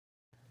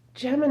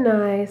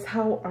Geminis,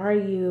 how are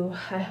you?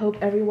 I hope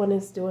everyone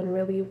is doing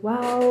really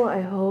well. I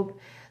hope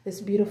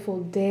this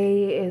beautiful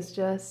day is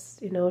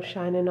just,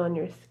 shining on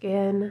your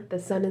skin. The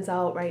sun is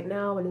out right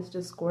now and it's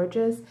just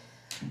gorgeous.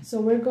 So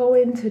we're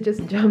going to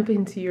just jump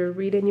into your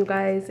reading, you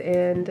guys,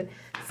 and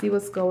see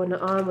what's going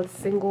on with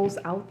singles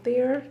out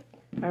there.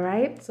 All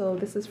right, so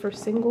this is for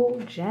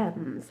single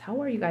gems.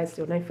 How are you guys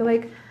doing? I feel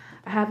like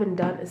I haven't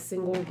done a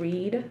single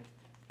read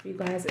for you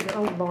guys in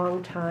a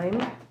long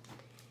time.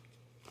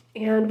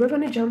 And we're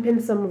going to jump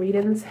in some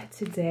readings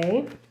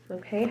today.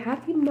 Okay,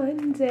 happy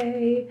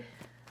Monday.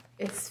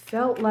 It's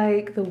felt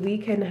like the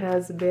weekend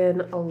has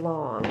been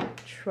long.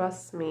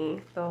 Trust me,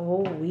 the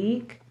whole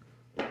week,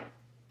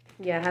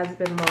 yeah, it has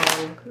been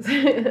long.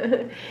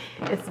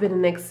 It's been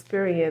an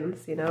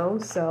experience,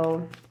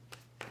 so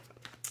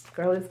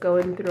girl is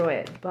going through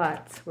it.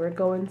 But we're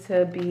going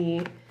to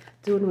be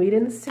doing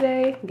readings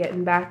today,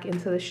 getting back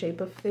into the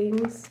shape of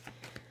things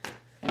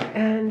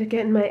and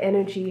getting my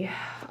energy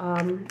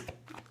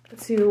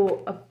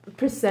to a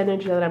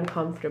percentage that I'm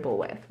comfortable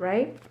with,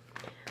 right?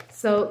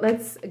 So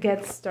let's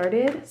get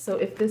started. So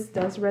if this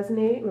does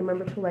resonate,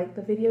 remember to like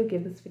the video,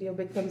 give this video a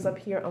big thumbs up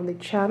here on the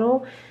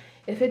channel.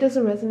 If it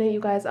doesn't resonate, you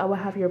guys, I will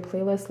have your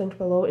playlist linked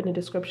below in the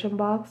description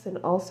box. And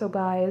also,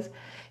 guys,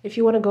 if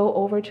you want to go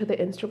over to the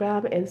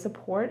Instagram and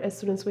support, as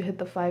soon as we hit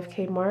the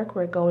 5K mark,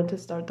 we're going to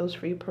start those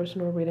free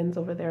personal readings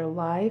over there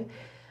live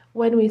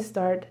when we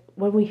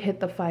hit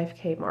the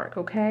 5K mark,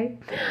 okay?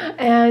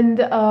 And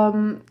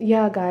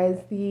yeah, guys,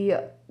 the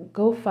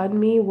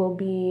GoFundMe will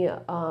be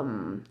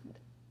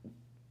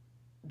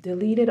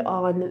deleted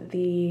on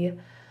the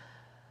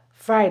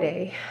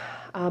Friday.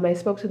 I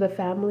spoke to the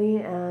family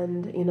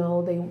and,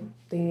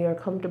 they are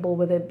comfortable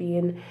with it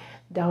being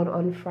down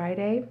on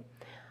Friday.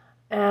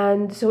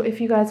 And so if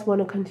you guys want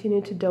to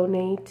continue to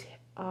donate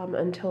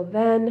until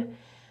then,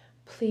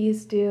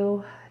 please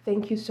do.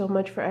 Thank you so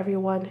much for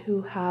everyone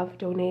who have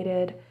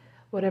donated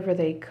whatever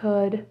they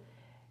could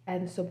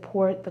and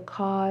support the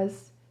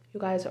cause. You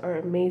guys are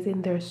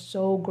amazing. They're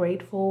so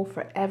grateful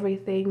for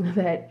everything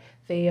that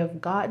they have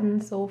gotten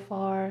so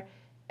far.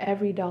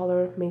 Every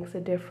dollar makes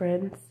a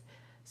difference.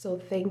 So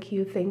thank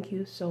you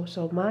so,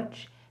 so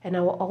much. And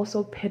I will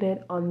also pin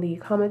it on the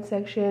comment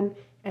section,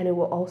 and it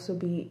will also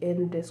be in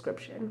the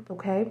description,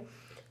 okay?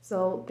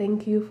 So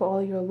thank you for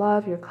all your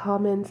love, your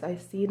comments.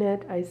 I've seen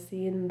it. I've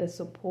seen the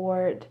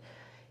support.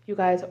 You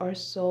guys are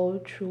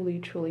so truly,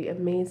 truly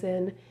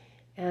amazing.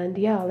 And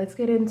yeah, let's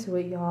get into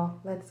it,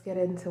 y'all. Let's get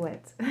into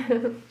it.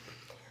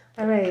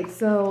 All right,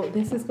 so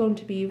this is going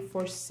to be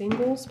for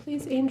singles,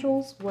 please,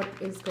 angels. What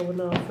is going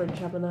on for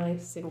Gemini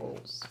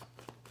singles?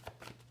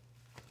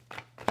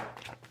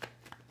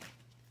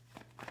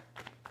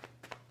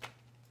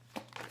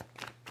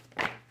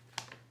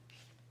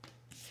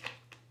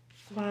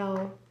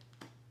 Wow.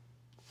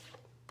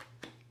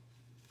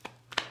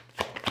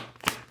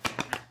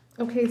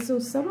 Okay, so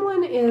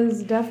someone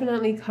is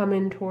definitely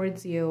coming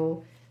towards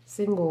you,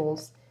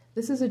 singles.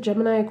 This is a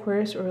Gemini,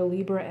 Aquarius, or a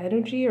Libra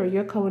energy, or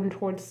you're coming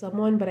towards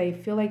someone, but I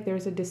feel like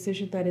there's a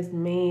decision that is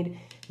made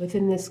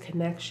within this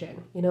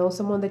connection.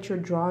 Someone that you're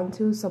drawn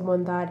to,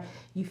 someone that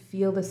you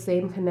feel the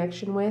same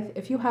connection with.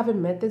 If you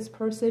haven't met this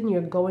person,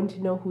 you're going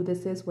to know who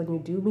this is when you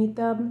do meet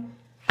them.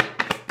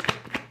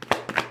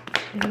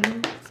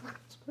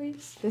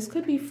 Please. This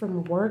could be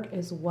from work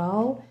as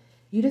well.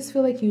 You just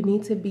feel like you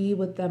need to be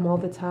with them all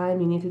the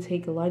time. You need to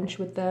take lunch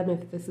with them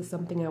if this is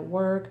something at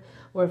work,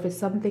 or if it's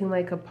something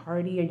like a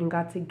party and you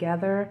got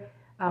together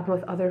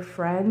with other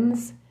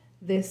friends.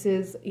 This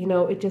is,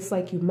 it's just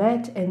like you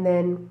met and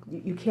then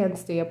you can't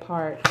stay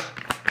apart.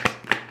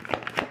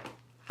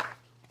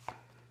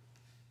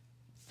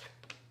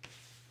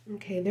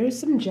 Okay, there's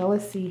some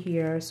jealousy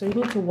here, so you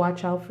need to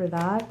watch out for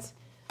that.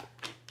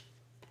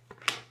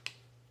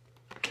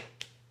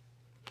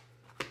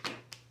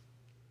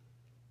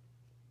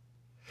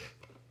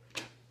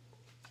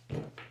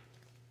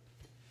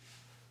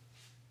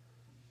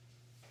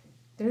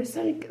 There's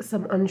like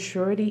some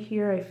unsurety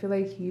here. I feel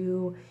like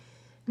you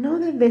know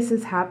that this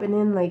is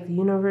happening, like the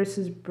universe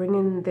is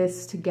bringing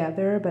this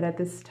together, but at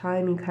this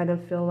time you kind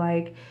of feel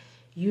like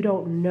you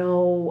don't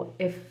know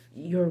if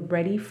you're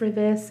ready for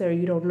this, or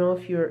you don't know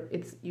if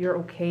you're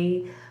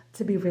okay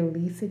to be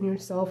releasing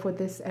yourself with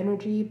this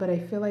energy. But I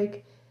feel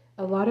like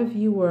a lot of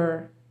you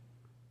were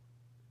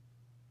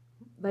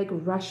like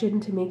rushing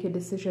to make a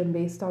decision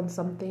based on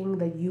something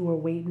that you were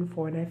waiting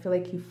for, and I feel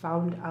like you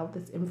found out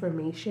this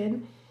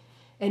information.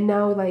 And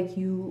now, like,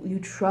 you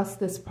trust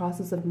this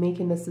process of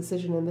making this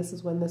decision, and this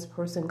is when this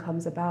person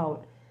comes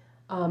about.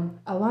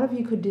 A lot of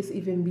you could just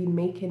even be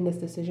making this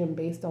decision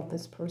based on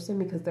this person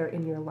because they're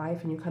in your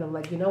life, and you're kind of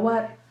like, you know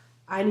what?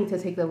 I need to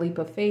take the leap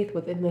of faith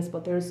within this,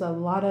 but there's a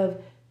lot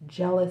of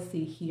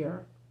jealousy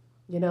here,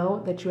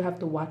 that you have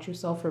to watch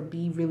yourself or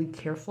be really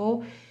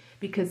careful,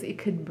 because it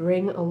could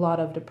bring a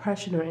lot of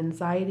depression or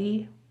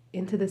anxiety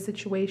into the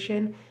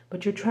situation,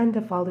 but you're trying to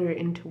follow your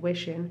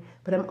intuition.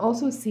 But I'm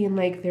also seeing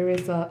like there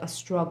is a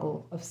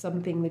struggle of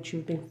something that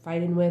you've been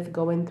fighting with,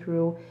 going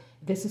through.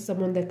 This is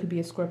someone that could be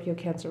a Scorpio,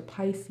 Cancer,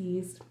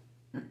 Pisces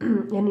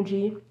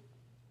energy.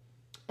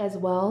 as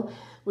well,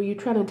 where you're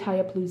trying to tie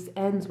up loose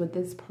ends with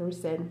this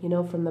person, you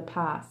know, from the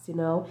past, you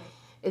know.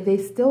 They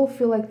still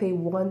feel like they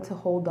want to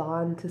hold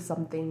on to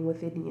something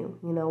within you,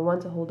 you know,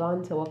 want to hold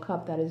on to a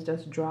cup that is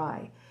just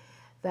dry,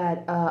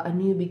 that a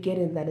new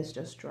beginning that is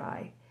just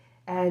dry.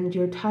 And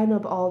you're tying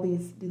up all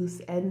these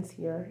loose ends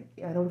here.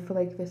 I don't feel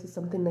like this is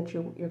something that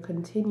you're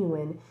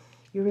continuing.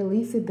 You're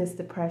releasing this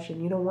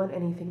depression. You don't want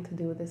anything to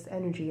do with this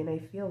energy. And I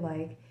feel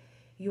like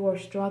you are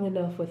strong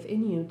enough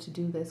within you to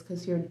do this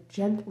because you're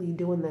gently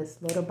doing this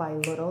little by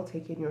little,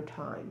 taking your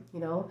time, you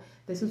know?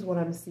 This is what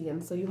I'm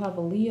seeing. So you have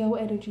a Leo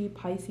energy,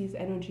 Pisces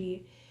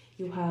energy.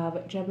 You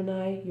have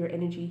Gemini, your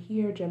energy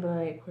here,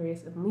 Gemini,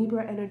 Aquarius, and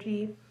Libra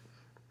energy.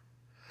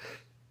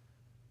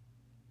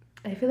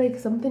 I feel like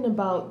something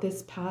about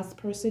this past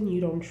person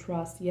you don't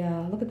trust.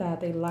 Yeah, look at that.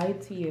 They lied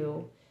to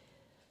you.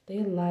 They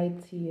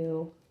lied to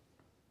you.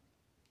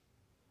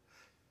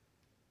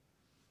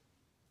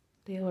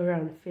 They were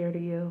unfair to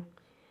you.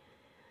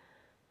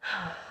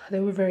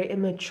 They were very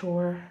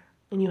immature,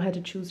 and you had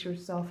to choose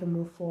yourself and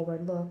move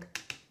forward. Look,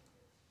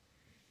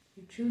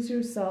 you choose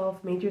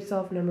yourself, made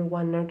yourself number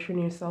one, nurturing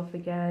yourself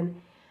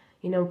again,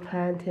 you know,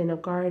 planting a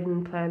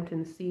garden,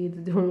 planting seeds,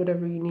 doing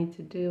whatever you need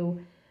to do,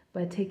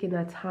 but taking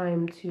that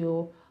time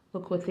to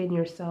look within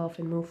yourself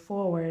and move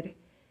forward.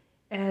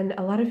 And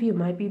a lot of you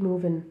might be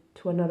moving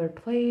to another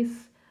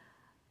place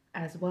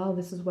as well.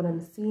 This is what I'm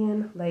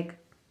seeing. Like,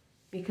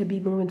 you could be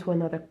moving to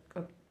another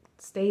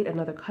state,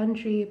 another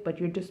country, but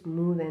you're just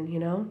moving, you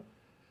know?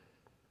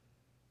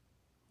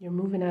 You're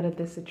moving out of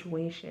this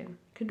situation.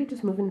 Could be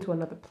just moving to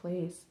another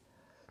place.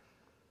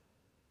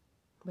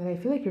 But I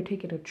feel like you're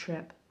taking a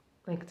trip,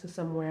 like to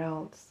somewhere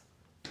else.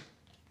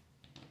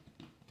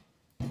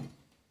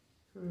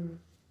 Then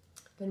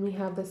we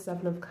have the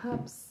Seven of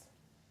Cups.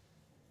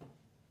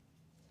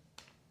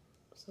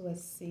 So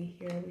let's see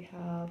here. We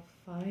have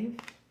 5.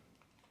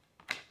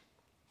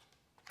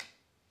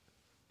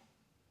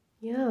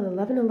 Yeah, the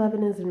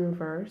 11-11 is in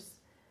reverse.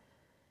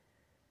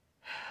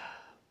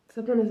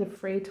 Someone is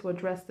afraid to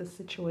address this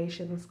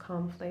situation, this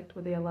conflict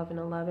with the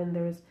 11-11.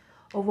 There's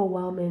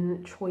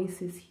overwhelming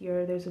choices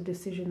here. There's a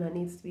decision that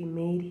needs to be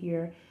made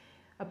here,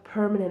 a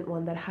permanent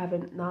one that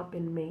haven't not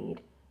been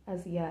made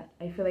as yet.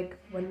 I feel like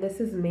when this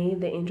is made,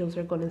 the angels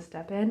are going to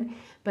step in.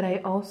 But I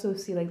also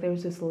see like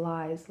there's just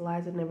lies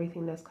and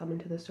everything that's coming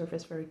to the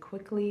surface very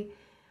quickly.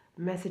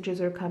 Messages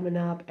are coming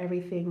up,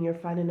 everything, you're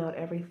finding out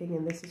everything,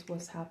 and this is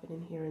what's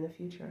happening here in the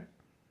future.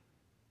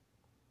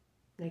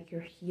 Like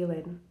you're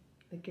healing,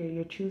 like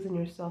you're choosing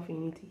yourself, and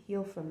you need to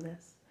heal from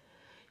this.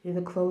 You need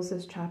to close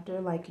this chapter.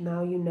 Like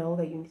now you know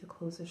that you need to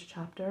close this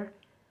chapter,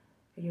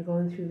 and you're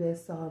going through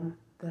this,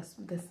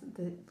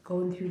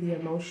 going through the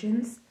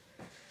emotions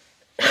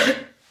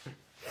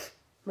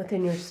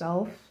within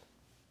yourself.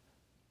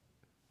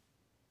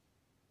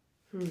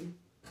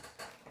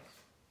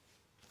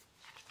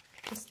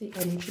 What's the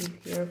energy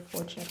here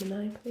for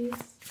Gemini, please?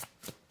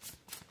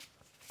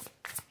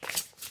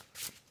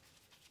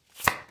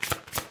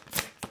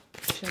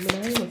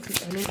 Gemini, what's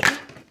the energy?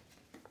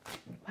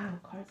 Wow,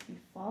 cards be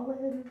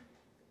falling.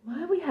 Why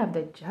do we have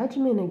the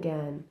Judgment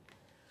again?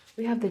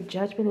 We have the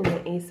Judgment and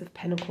the Ace of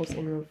Pentacles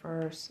in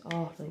reverse.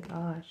 Oh my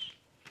gosh.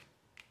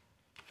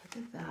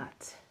 Look at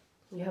that.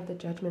 We have the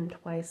Judgment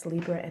twice,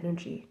 Libra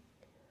energy.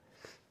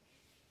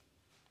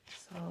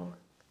 So,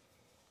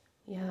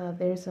 yeah,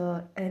 there's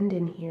a end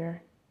in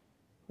here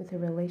with a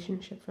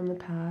relationship from the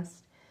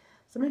past.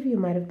 Some of you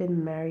might have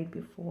been married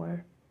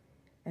before,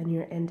 and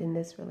you're ending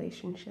this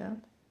relationship,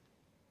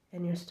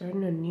 and you're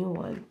starting a new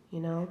one, you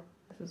know?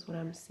 This is what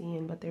I'm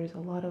seeing, but there's a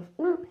lot of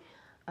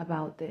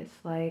about this,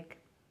 like,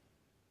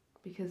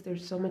 because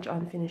there's so much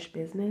unfinished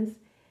business,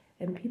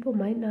 and people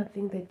might not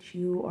think that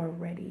you are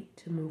ready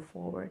to move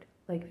forward.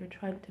 Like, they're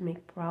trying to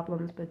make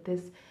problems, but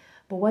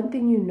one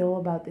thing you know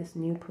about this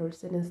new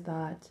person is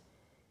that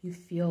you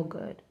feel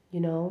good, you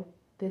know?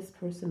 This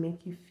person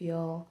make you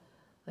feel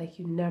like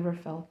you never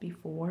felt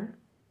before.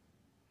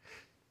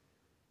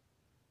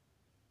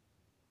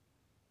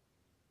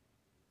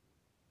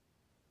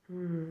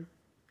 I'm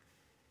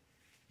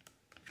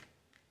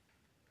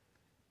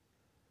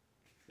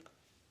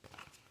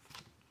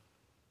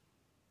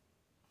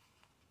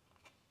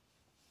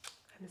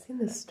seeing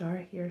the star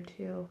here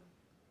too,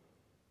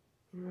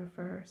 in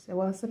reverse.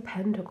 Well, it's the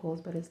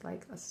Pentacles, but it's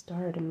like a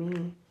star to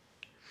me.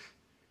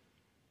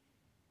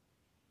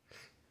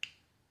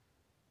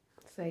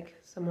 It's like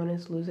someone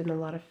is losing a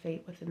lot of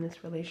faith within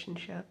this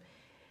relationship,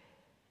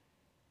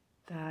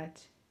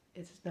 that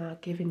it's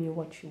not giving you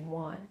what you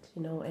want,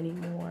 you know,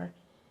 anymore.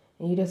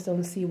 And you just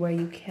don't see where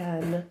you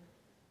can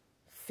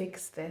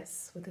fix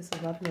this with this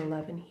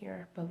 11-11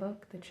 here. But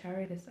look, the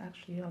Chariot is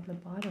actually on the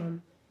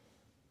bottom,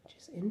 which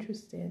is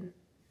interesting.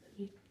 Let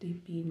me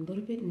be a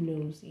little bit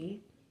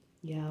nosy.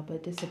 Yeah,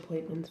 but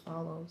disappointment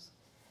follows.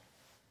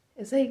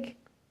 It's like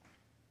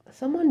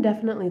someone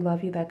definitely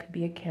love you that could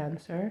be a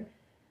Cancer.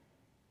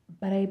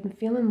 But I'm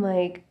feeling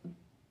like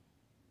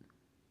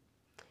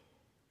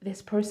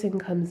this person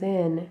comes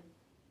in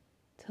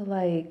to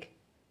like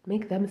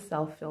make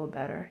themselves feel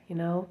better, you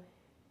know,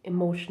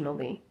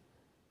 emotionally.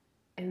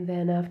 And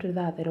then after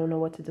that, they don't know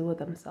what to do with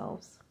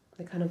themselves.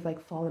 They kind of like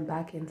falling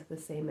back into the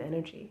same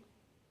energy.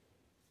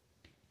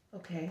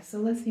 Okay, so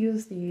let's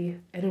use the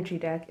energy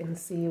deck and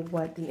see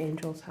what the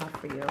angels have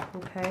for you,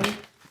 okay?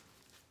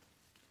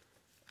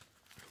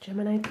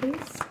 Gemini,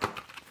 please.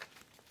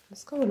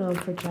 What's going on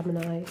for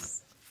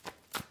Geminis?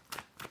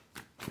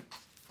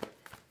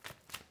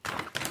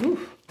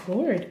 Oof,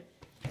 Lord.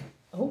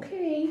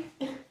 Okay.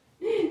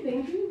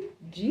 Thank you,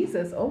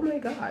 Jesus. Oh my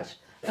gosh.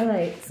 All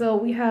right, so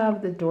we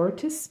have the door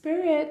to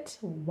spirit.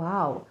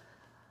 Wow.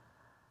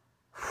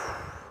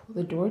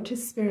 The door to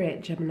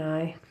spirit,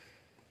 Gemini.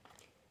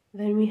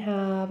 Then we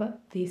have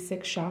the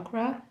sixth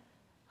chakra.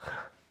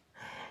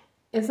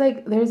 It's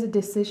like there's a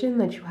decision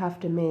that you have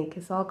to make.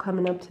 It's all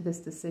coming up to this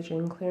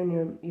decision,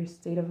 clearing your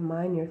state of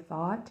mind, your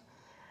thought,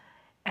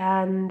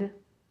 and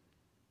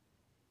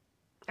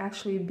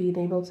actually being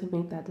able to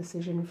make that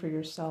decision for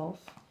yourself.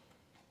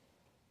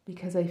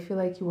 Because I feel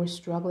like you were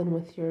struggling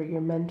with your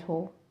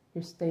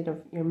state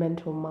of your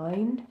mental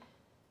mind.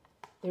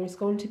 There's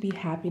going to be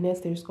happiness.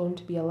 There's going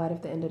to be a light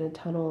at the end of the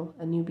tunnel,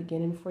 a new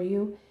beginning for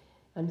you.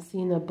 I'm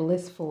seeing a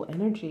blissful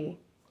energy.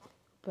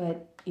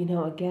 But, you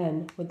know,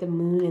 again, with the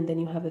moon and then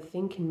you have the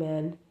thinking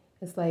man,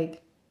 it's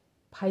like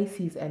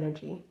Pisces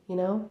energy, you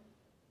know?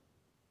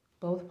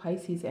 Both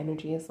Pisces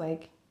energy is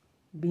like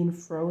being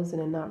frozen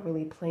and not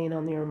really playing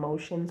on your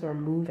emotions or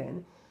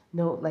moving.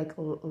 No, like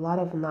a lot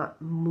of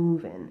not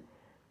moving,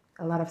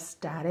 a lot of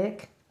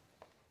static.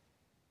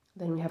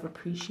 Then we have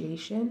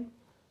appreciation.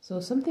 So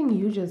something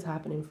huge is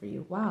happening for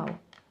you. Wow.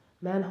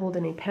 Man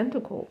holding a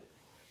pentacle.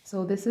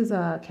 So this is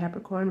a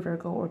Capricorn,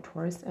 Virgo, or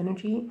Taurus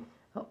energy,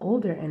 an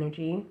older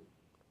energy,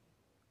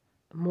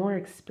 a more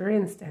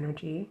experienced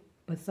energy,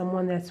 but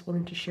someone that's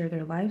willing to share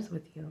their lives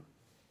with you.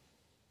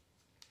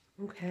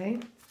 Okay.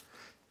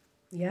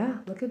 Yeah,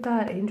 look at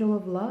that angel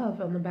of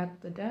love on the back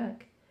of the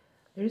deck.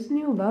 There's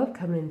new love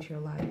coming into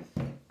your life.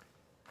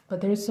 But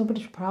there's so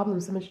much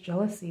problem, so much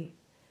jealousy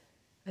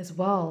as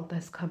well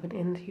that's coming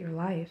into your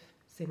life,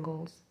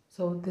 singles.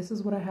 So this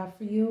is what I have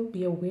for you.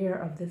 Be aware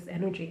of this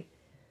energy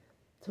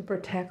to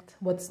protect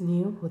what's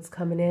new, what's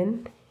coming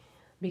in,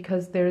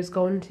 because there's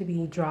going to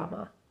be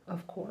drama,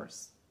 of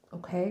course.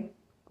 Okay?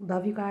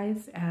 Love you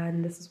guys,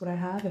 and this is what I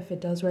have. If it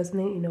does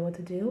resonate, you know what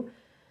to do.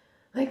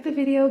 Like the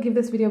video, give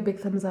this video a big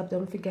thumbs up.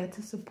 Don't forget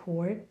to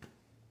support.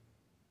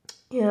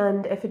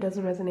 And if it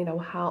doesn't resonate, I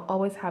will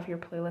always have your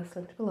playlist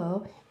linked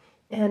below,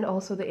 and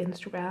also the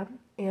Instagram,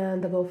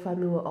 and the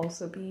GoFundMe will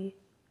also be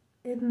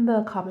in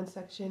the comment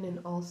section and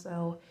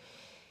also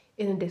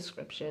in the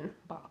description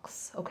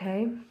box,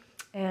 okay?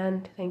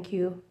 And thank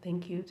you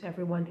to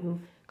everyone who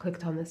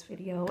clicked on this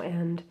video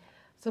and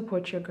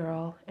support your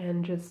girl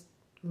and just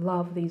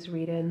love these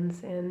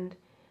readings. And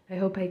I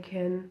hope I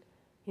can,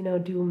 you know,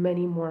 do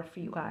many more for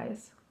you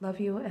guys. Love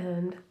you,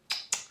 and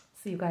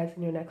see you guys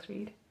in your next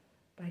read.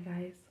 Bye,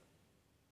 guys.